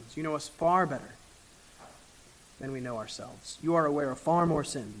our sins. You know us far better than we know ourselves. You are aware of far more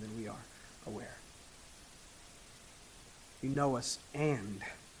sin than we are aware. You know us and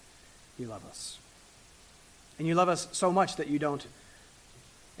you love us. And you love us so much that you don't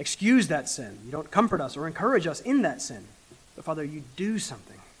excuse that sin. You don't comfort us or encourage us in that sin. But Father, you do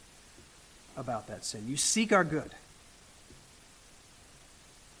something about that sin. You seek our good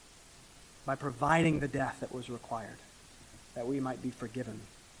by providing the death that was required, that we might be forgiven,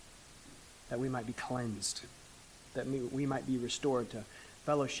 that we might be cleansed, that we might be restored to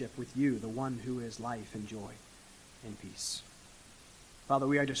fellowship with you, the one who is life and joy and peace. Father,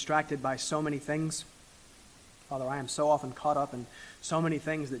 we are distracted by so many things. Father, I am so often caught up in so many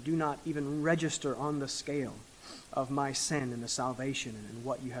things that do not even register on the scale of my sin and the salvation and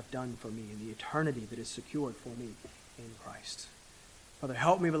what you have done for me and the eternity that is secured for me in Christ. Father,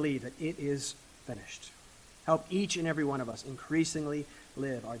 help me believe that it is finished. Help each and every one of us increasingly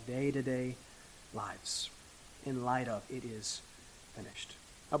live our day-to-day lives in light of it is finished.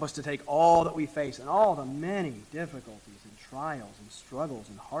 Help us to take all that we face and all the many difficulties and trials and struggles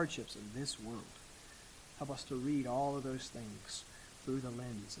and hardships of this world. Help us to read all of those things through the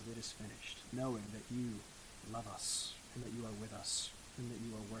lens of it is finished, knowing that you love us and that you are with us and that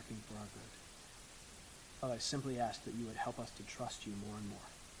you are working for our good. Father, I simply ask that you would help us to trust you more and more.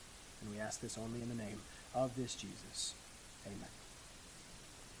 And we ask this only in the name of this Jesus. Amen.